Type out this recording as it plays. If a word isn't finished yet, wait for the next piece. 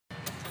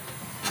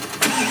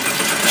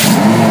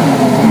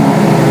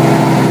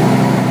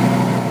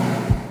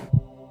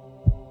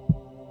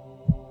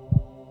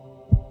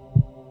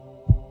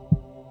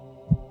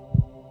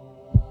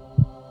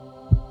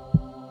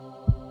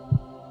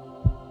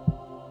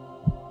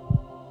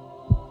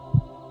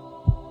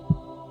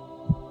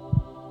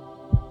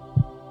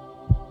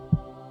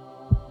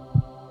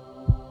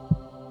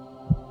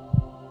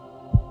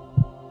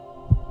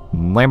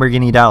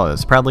Lamborghini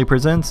Dallas proudly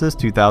presents this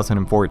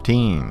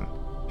 2014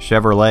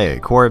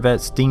 Chevrolet Corvette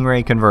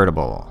Stingray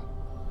Convertible.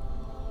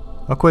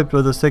 Equipped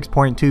with a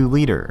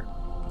 6.2-liter,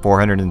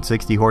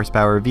 460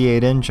 horsepower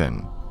V8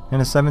 engine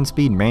and a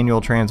 7-speed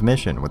manual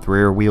transmission with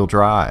rear-wheel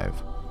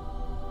drive.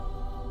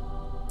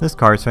 This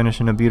car is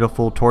finished in a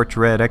beautiful torch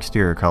red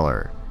exterior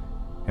color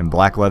and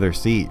black leather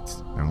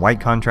seats and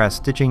white contrast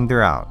stitching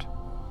throughout.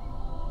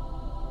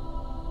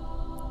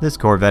 This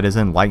Corvette is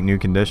in like new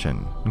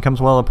condition and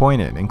comes well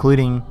appointed,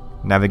 including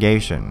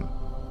navigation,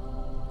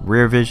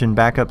 rear vision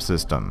backup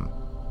system,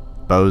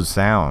 Bose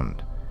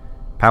sound,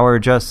 power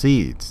adjust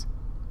seats,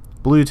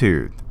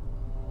 Bluetooth,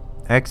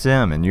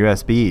 XM and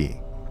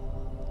USB,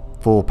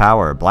 full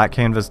power black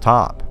canvas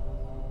top,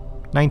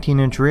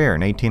 19-inch rear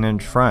and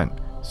 18-inch front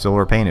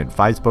silver painted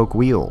 5-spoke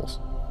wheels,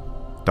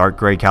 dark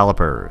gray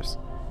calipers,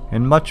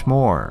 and much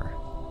more.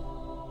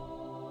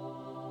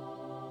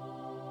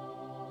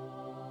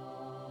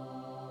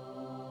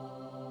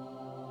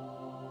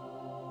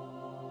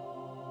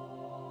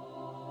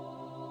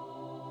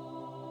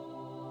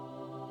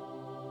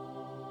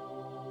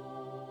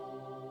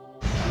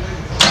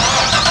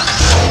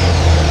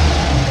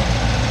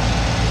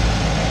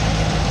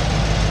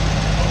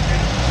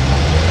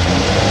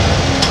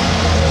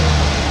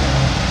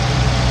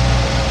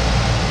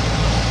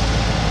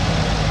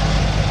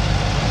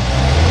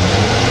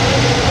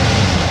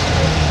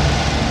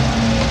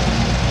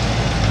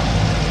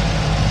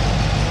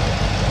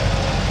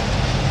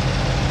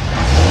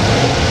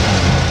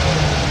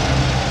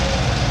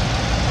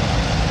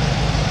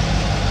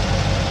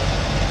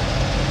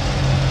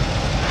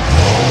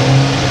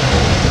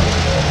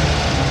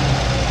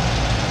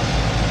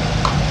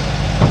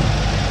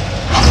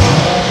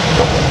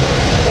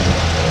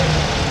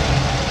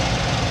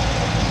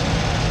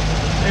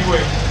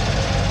 Anyway.